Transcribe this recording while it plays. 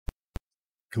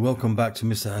Welcome back to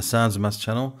Mr. Hassan's Maths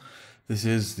channel. This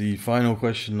is the final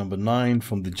question number 9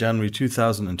 from the January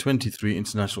 2023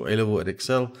 International A-Level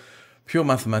Edexcel Pure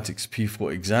Mathematics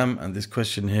P4 exam, and this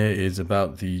question here is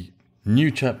about the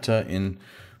new chapter in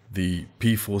the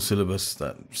P4 syllabus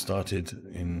that started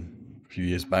a few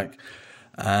years back,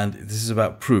 and this is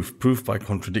about proof by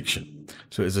contradiction.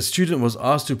 So as a student was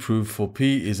asked to prove for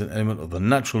P is an element of the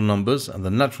natural numbers, and the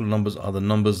natural numbers are the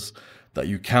numbers that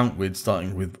you count with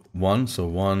starting with 1. So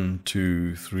 1,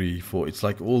 2, 3, 4. It's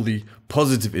like all the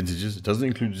positive integers. It doesn't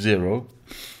include 0.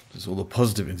 It's all the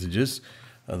positive integers.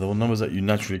 The numbers that you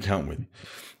naturally count with.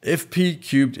 If P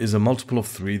cubed is a multiple of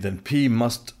 3, then P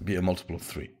must be a multiple of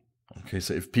 3. Okay,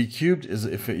 so if P cubed is,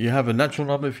 if you have a natural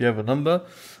number, if you have a number,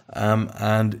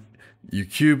 and you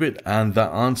cube it and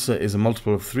that answer is a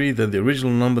multiple of 3, then the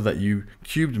original number that you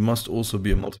cubed must also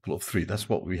be a multiple of 3. That's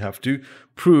what we have to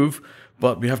prove,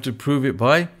 but we have to prove it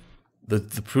by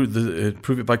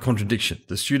prove it by contradiction.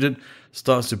 The student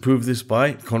starts to prove this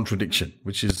by contradiction,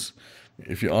 which is,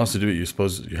 if you're asked to do it, you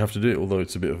suppose you have to do it, although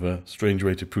it's a bit of a strange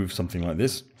way to prove something like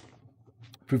this.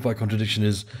 Proof by contradiction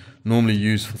is normally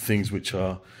used for things which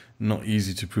are not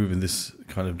easy to prove in this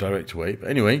kind of direct way. But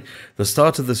anyway, the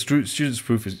start of the student's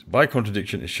proof is by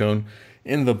contradiction is shown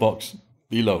in the box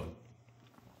below.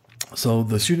 So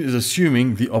the student is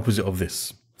assuming the opposite of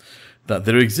this, that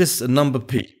there exists a number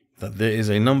P, that there is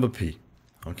a number P,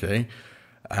 okay,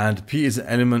 and P is an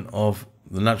element of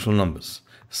the natural numbers,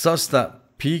 such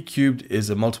that P cubed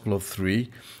is a multiple of 3,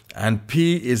 and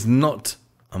P is not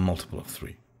a multiple of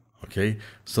 3, okay,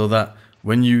 so that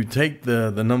when you take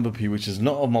the number P, which is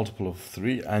not a multiple of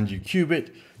 3, and you cube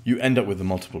it, you end up with a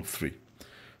multiple of 3.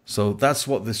 So that's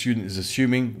what the student is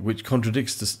assuming, which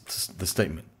contradicts the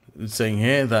statement. It's saying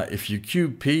here that if you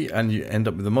cube P and you end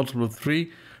up with a multiple of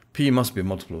 3, P must be a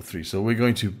multiple of 3. So we're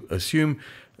going to assume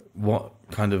what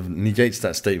kind of negates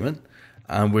that statement,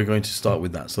 and we're going to start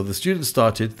with that. So the students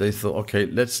started, they thought, okay,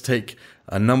 let's take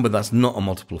a number that's not a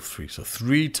multiple of 3. So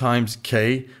 3 times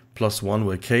k plus 1,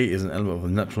 where k is an element of the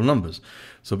natural numbers.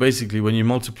 So basically, when you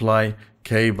multiply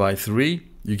k by 3,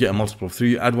 you get a multiple of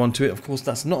 3. You add 1 to it. Of course,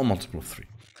 that's not a multiple of 3.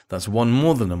 That's 1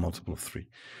 more than a multiple of 3.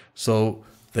 So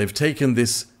they've taken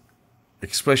this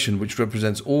expression which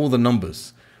represents all the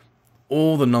numbers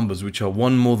which are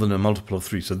 1 more than a multiple of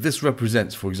 3. So this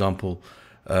represents, for example,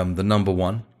 the number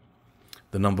 1,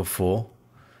 the number 4,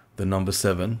 the number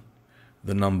 7,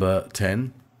 the number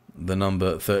 10, the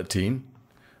number 13,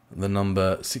 the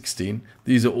number 16.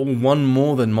 These are all 1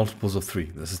 more than multiples of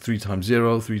 3. This is 3 times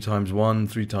 0, 3 times 1,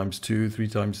 3 times 2, 3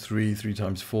 times 3, 3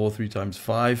 times 4, 3 times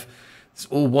 5. It's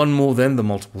all 1 more than the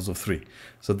multiples of 3.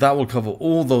 So that will cover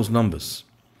all those numbers,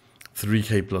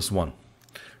 3k plus 1.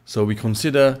 So we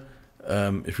consider,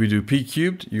 if we do P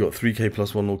cubed, you got 3k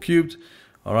plus 1 all cubed.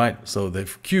 All right, so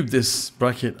they've cubed this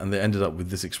bracket and they ended up with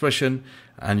this expression.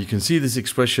 And you can see this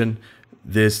expression,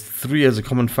 there's 3 as a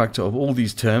common factor of all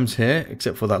these terms here,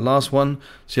 except for that last one.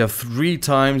 So you have 3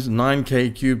 times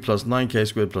 9k cubed plus 9k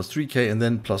squared plus 3k and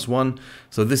then plus 1.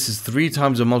 So this is 3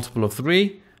 times a multiple of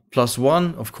 3 plus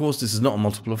 1. Of course, this is not a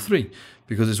multiple of 3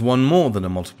 because it's 1 more than a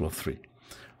multiple of 3.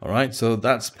 All right, so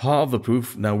that's part of the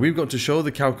proof. Now we've got to show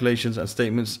the calculations and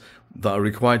statements that are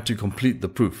required to complete the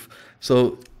proof.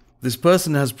 So this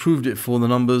person has proved it for the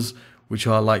numbers which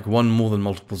are like 1 more than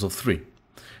multiples of 3.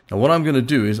 Now what I'm going to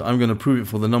do is I'm going to prove it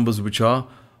for the numbers which are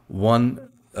 1,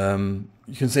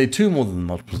 you can say 2 more than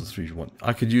multiples of 3 if you want.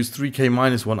 I could use 3k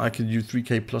minus 1, I could use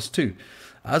 3k plus 2.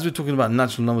 As we're talking about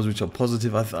natural numbers which are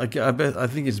positive, I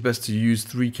think it's best to use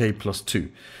 3k plus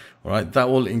 2. All right, that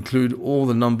will include all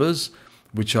the numbers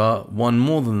which are 1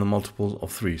 more than the multiples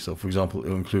of 3. So for example, it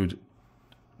will include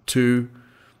 2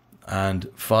 and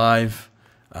 5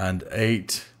 and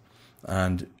 8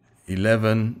 and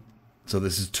 11. So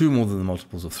this is 2 more than the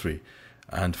multiples of 3.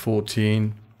 And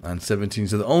 14 and 17.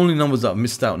 So the only numbers that are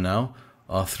missed out now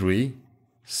are 3,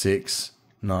 6,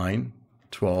 9,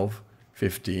 12,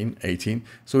 15, 18.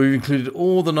 So we've included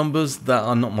all the numbers that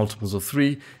are not multiples of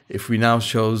 3. If we now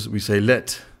we say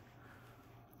let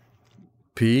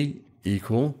P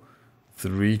equal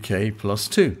 3k plus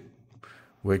 2,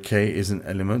 where k is an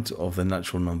element of the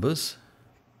natural numbers.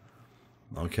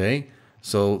 Okay,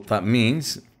 so that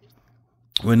means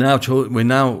we're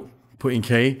now putting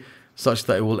k such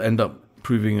that it will end up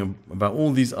proving about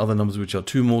all these other numbers which are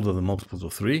 2 more than the multiples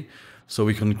of 3. So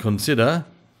we can consider,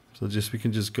 we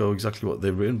can just go exactly what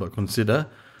they've written, but consider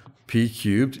p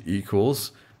cubed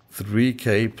equals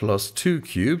 3k plus 2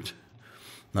 cubed.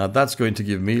 Now that's going to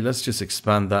give me, let's just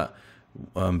expand that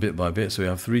bit by bit. So we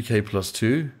have 3k plus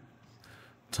 2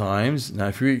 times, now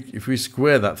if we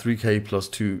square that 3k plus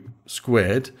 2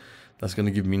 squared, that's going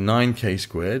to give me 9k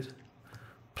squared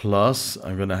plus,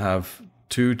 I'm going to have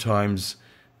 2 times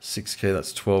 6k,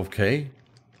 that's 12k,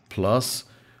 plus,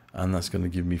 and that's going to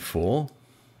give me 4,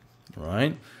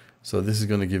 right? So this is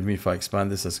going to give me, if I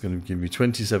expand this, that's going to give me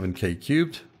 27k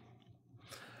cubed,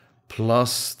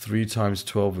 plus 3 times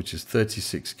 12, which is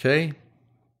 36k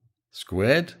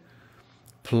squared,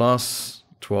 plus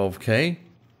 12k.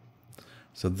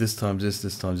 So this times this,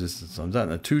 this times this, this times that.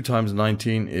 Now 2 times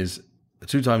 19 is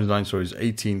 2 times 9, sorry, is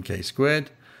 18k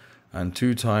squared, and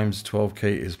 2 times 12k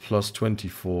is plus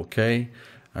 24k,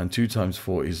 and 2 times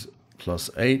 4 is plus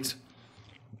 8.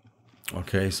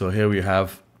 Okay, so here we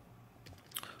have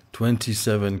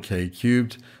 27k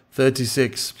cubed,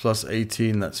 36 plus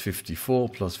 18, that's 54,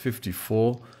 plus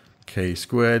 54k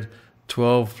squared,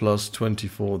 12 plus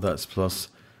 24, that's plus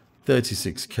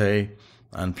 36k,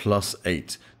 and plus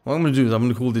 8. What I'm going to do is I'm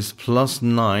going to call this plus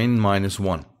 9 minus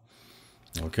 1.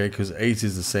 Okay, because 8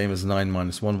 is the same as 9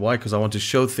 minus 1. Why? Because I want to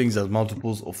show things as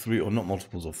multiples of 3 or not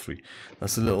multiples of 3.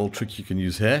 That's a little trick you can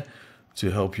use here to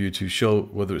help you to show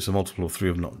whether it's a multiple of 3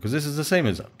 or not. Because this is the same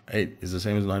as 8 is the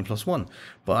same as 9 plus 1.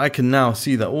 But I can now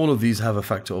see that all of these have a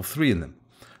factor of 3 in them.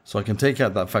 So I can take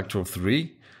out that factor of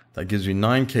 3. That gives me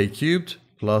 9k cubed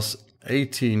plus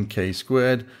 18k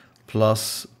squared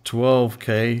plus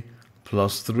 12k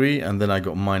plus 3. And then I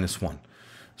got minus 1.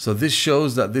 So this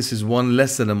shows that this is 1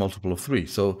 less than a multiple of 3.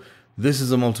 So this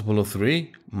is a multiple of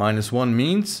 3. Minus 1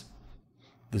 means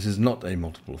this is not a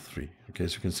multiple of 3. Okay,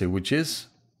 so you can say which is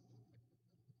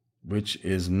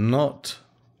not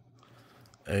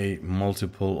a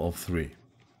multiple of 3.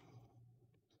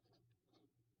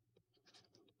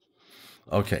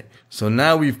 Okay, so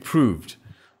now we've proved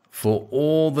for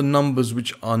all the numbers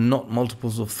which are not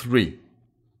multiples of 3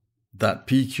 that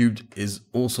p cubed is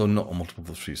also not a multiple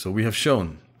of 3. So we have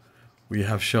shown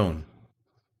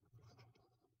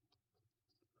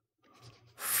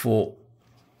for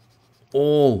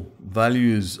all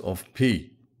values of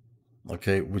p,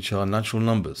 okay, which are natural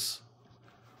numbers,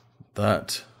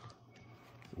 that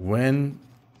when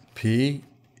p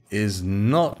is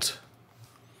not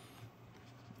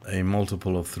a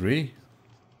multiple of 3,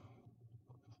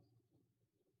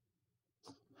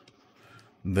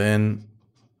 then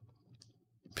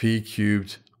p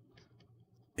cubed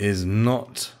is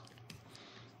not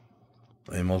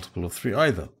a multiple of 3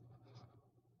 either.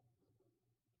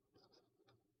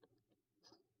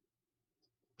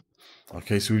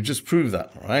 Okay, so we've just proved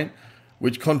that, right?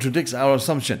 Which contradicts our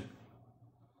assumption.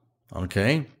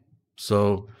 Okay,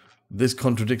 so this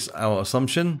contradicts our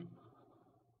assumption.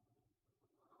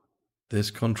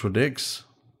 This contradicts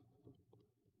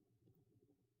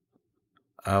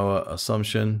our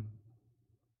assumption.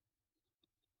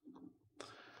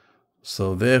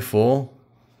 So therefore,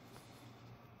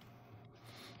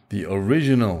 the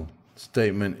original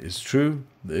statement is true.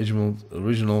 The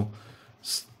original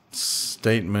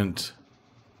statement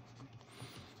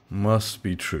must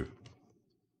be true.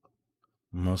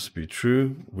 Must be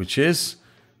true, which is,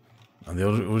 and the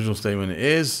original statement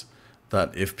is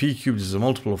that if p cubed is a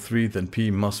multiple of 3, then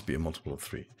p must be a multiple of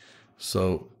 3.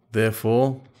 So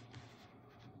therefore,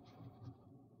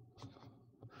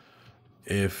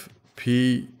 if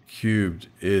p cubed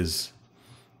is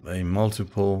a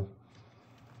multiple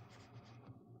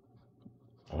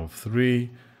of 3,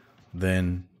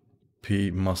 then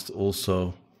p must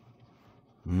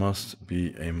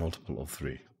be a multiple of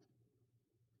 3.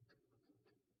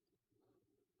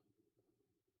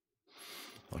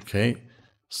 Okay,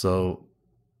 so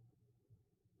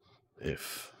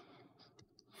if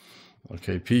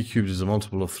p cubed is a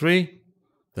multiple of 3,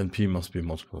 then p must be a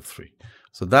multiple of 3.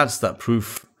 So that's that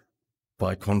proof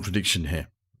by contradiction here.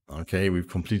 Okay, we've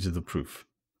completed the proof.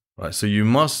 Right, so you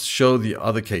must show the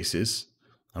other cases,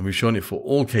 and we've shown it for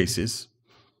all cases.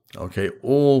 Okay,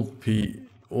 all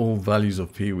values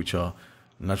of p which are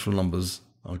natural numbers,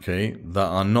 okay, that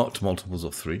are not multiples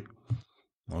of 3.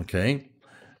 Okay,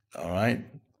 all right,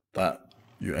 that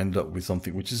you end up with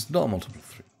something which is not a multiple of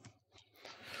 3.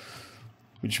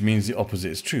 Which means the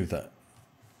opposite is true, that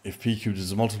if p cubed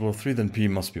is a multiple of 3, then p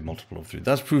must be a multiple of 3.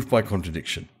 That's proof by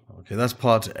contradiction. Okay, that's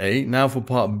part A. Now for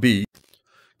part B.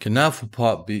 Okay, now for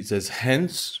part B, it says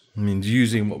hence, means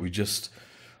using what we just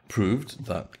proved,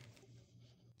 that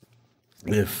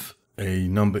if a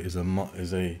number is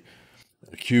a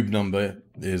cube number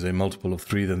is a multiple of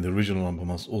 3, then the original number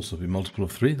must also be a multiple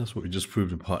of 3. That's what we just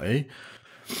proved in part A.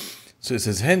 So it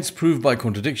says, hence proved by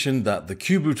contradiction that the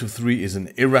cube root of 3 is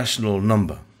an irrational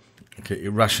number. Okay,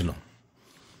 irrational.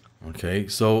 Okay,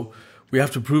 so we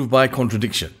have to prove by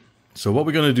contradiction. So what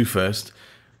we're going to do first,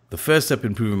 the first step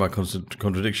in proving by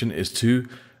contradiction is to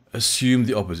assume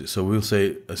the opposite. So we'll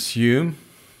say assume,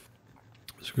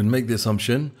 so we can make the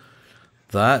assumption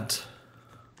that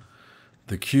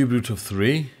the cube root of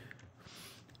 3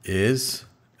 is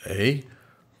a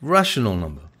rational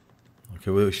number.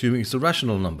 Okay, we're assuming it's a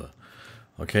rational number.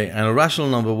 Okay, and a rational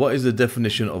number, what is the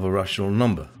definition of a rational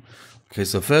number? Okay,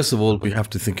 so first of all, we have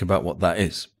to think about what that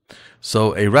is.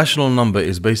 So a rational number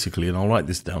is basically, and I'll write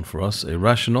this down for us, a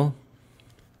rational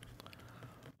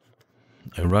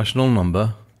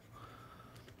number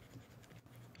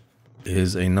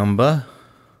is a number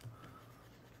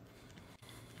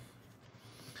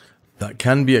that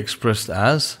can be expressed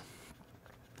as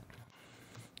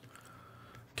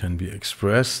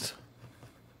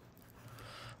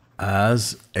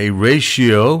a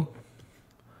ratio.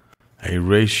 A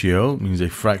ratio means a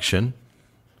fraction.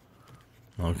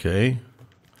 Okay,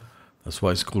 that's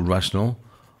why it's called rational,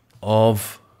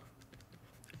 of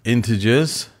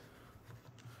integers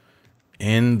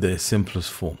in their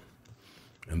simplest form.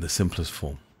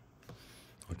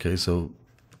 Okay, so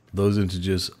those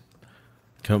integers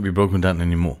cannot be broken down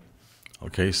anymore.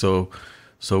 Okay, so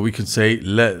we can say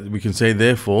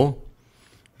therefore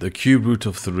the cube root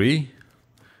of 3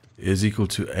 is equal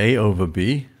to a over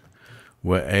b,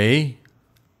 where a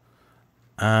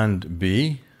and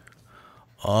b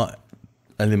are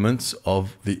elements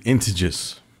of the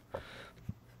integers.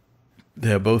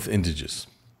 They are both integers.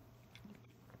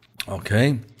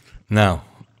 Okay, now,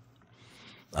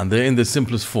 and they're in the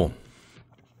simplest form.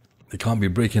 They can't be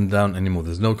broken down anymore.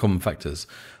 There's no common factors.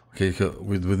 Okay,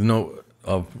 with no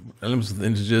elements of the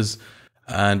integers,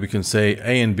 and we can say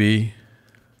a and b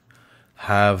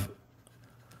have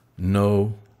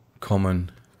no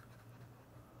common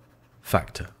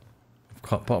factor,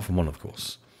 apart from one, of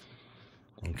course.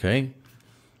 Okay.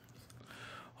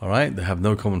 All right, they have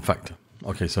no common factor.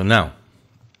 Okay, so now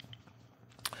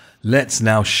let's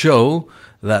now show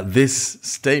that this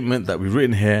statement that we've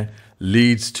written here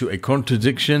leads to a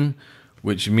contradiction,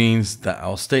 which means that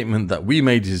our statement that we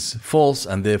made is false,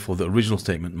 and therefore the original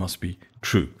statement must be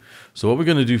true. So what we're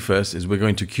going to do first is we're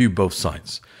going to cube both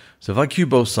sides. So if I cube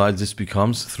both sides, this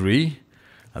becomes 3,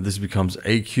 and this becomes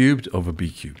a cubed over b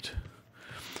cubed.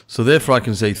 So therefore I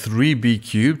can say 3b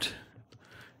cubed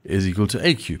is equal to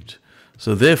a cubed.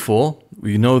 So therefore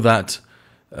we know that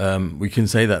we can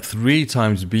say that 3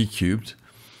 times b cubed,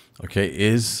 okay,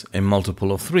 is a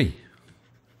multiple of 3.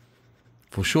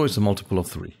 For sure it's a multiple of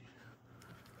 3.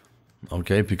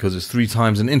 Okay, because it's 3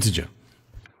 times an integer.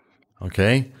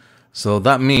 Okay, so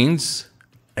that means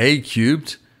a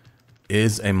cubed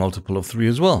is a multiple of 3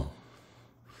 as well.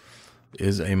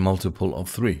 Is a multiple of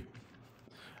 3.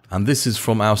 And this is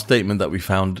from our statement that we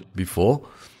found before.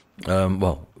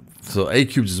 So a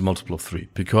cubed is a multiple of 3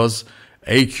 because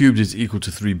a cubed is equal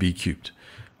to 3b cubed.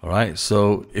 All right,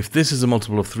 so if this is a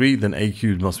multiple of 3, then a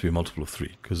cubed must be a multiple of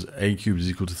 3 because a cubed is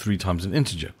equal to 3 times an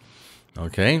integer.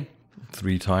 Okay,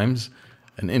 3 times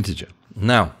an integer.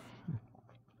 Now,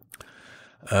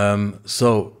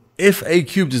 so if a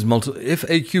cubed is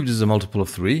a multiple of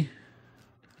 3,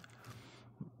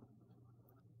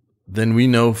 then we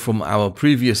know from our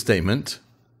previous statement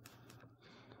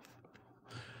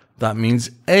that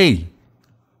means a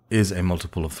is a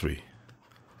multiple of 3.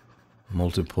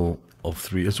 Multiple of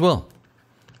 3 as well.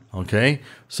 Okay,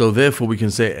 so therefore we can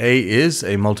say a is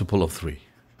a multiple of 3.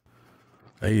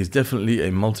 A is definitely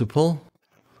a multiple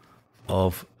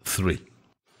of 3.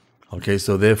 Okay,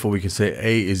 so therefore we can say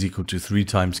a is equal to 3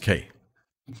 times k.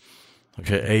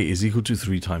 Okay, a is equal to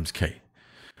 3 times k.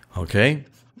 Okay,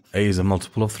 a is a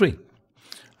multiple of 3,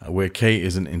 where k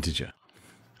is an integer.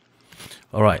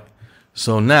 All right,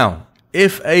 so now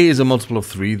if a is a multiple of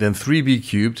 3, then 3b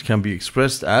cubed can be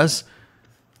expressed as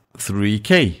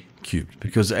 3k cubed,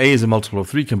 because a is a multiple of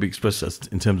 3 can be expressed as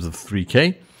in terms of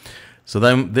 3k. So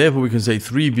then therefore we can say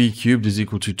 3b cubed is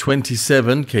equal to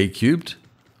 27k cubed.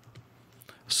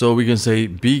 So we can say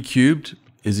b cubed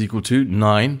is equal to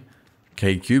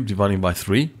 9k cubed dividing by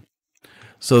 3.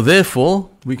 So therefore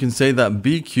we can say that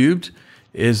b cubed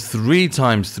is 3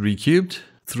 times 3 cubed,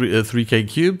 3k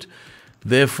cubed.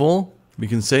 Therefore we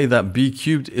can say that b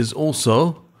cubed is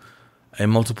also a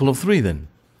multiple of 3 then,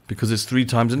 because it's 3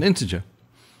 times an integer.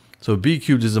 So b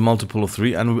cubed is a multiple of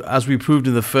 3, and as we proved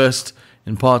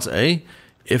in part A,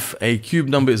 if a cube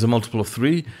number is a multiple of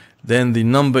 3, then the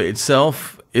number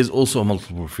itself is also a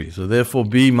multiple of 3. So therefore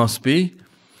b must be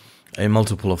a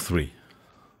multiple of 3.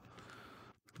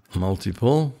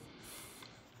 Multiple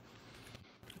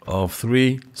of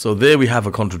 3. So there we have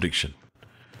a contradiction.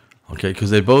 Okay, because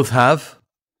they both have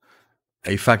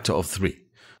a factor of 3.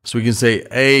 So we can say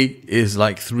a is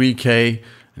like 3k,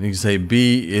 and you can say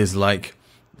b is like,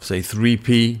 say,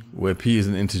 3p, where p is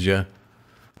an integer.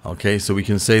 Okay, so we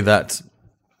can say that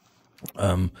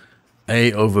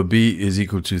A over B is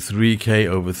equal to 3K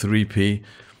over 3P.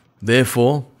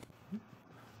 Therefore,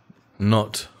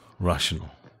 not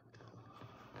rational.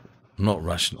 Not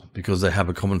rational, because they have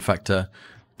a common factor.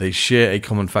 They share a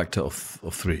common factor of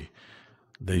 3.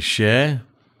 They share,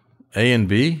 A and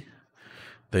B,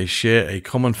 they share a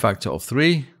common factor of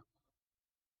 3.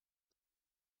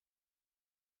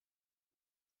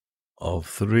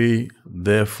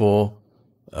 Therefore,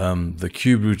 the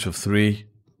cube root of 3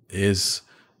 is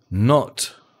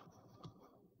not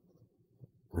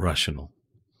rational.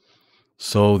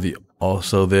 So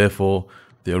therefore,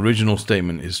 the original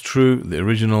statement is true. The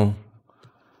original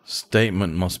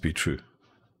statement must be true.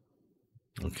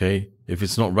 Okay, if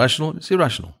it's not rational, it's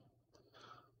irrational.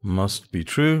 Must be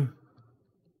true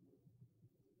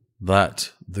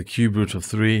that the cube root of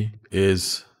 3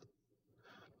 is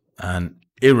an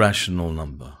irrational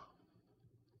number.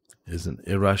 Is an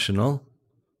irrational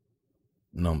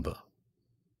number.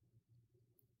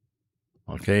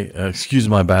 Okay, excuse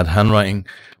my bad handwriting,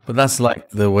 but that's like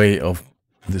the way of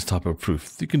this type of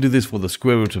proof. You can do this for the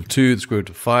square root of 2, the square root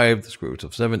of 5, the square root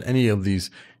of 7, any of these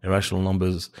irrational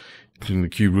numbers, including the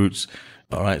cube roots.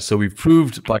 All right, so we've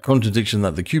proved by contradiction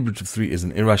that the cube root of 3 is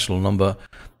an irrational number,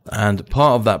 and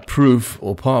part of that proof,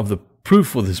 or part of the proof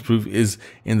for this proof, is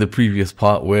in the previous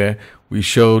part where we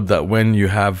showed that when you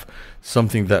have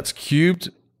something that's cubed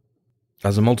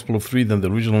as a multiple of 3, then the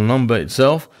original number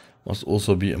itself must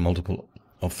also be a multiple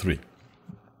of 3.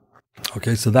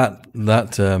 Okay, so that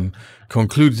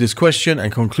concludes this question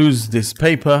and concludes this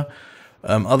paper.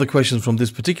 Other questions from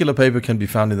this particular paper can be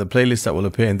found in the playlist that will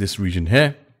appear in this region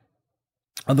here.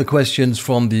 Other questions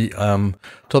from the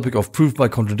topic of proof by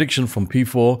contradiction from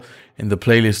P4 in the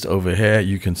playlist over here.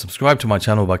 You can subscribe to my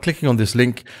channel by clicking on this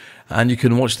link, and you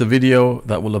can watch the video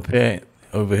that will appear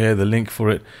over here, the link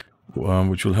for it,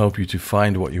 which will help you to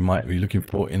find what you might be looking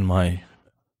for in my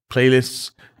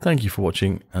playlists. Thank you for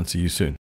watching, and see you soon.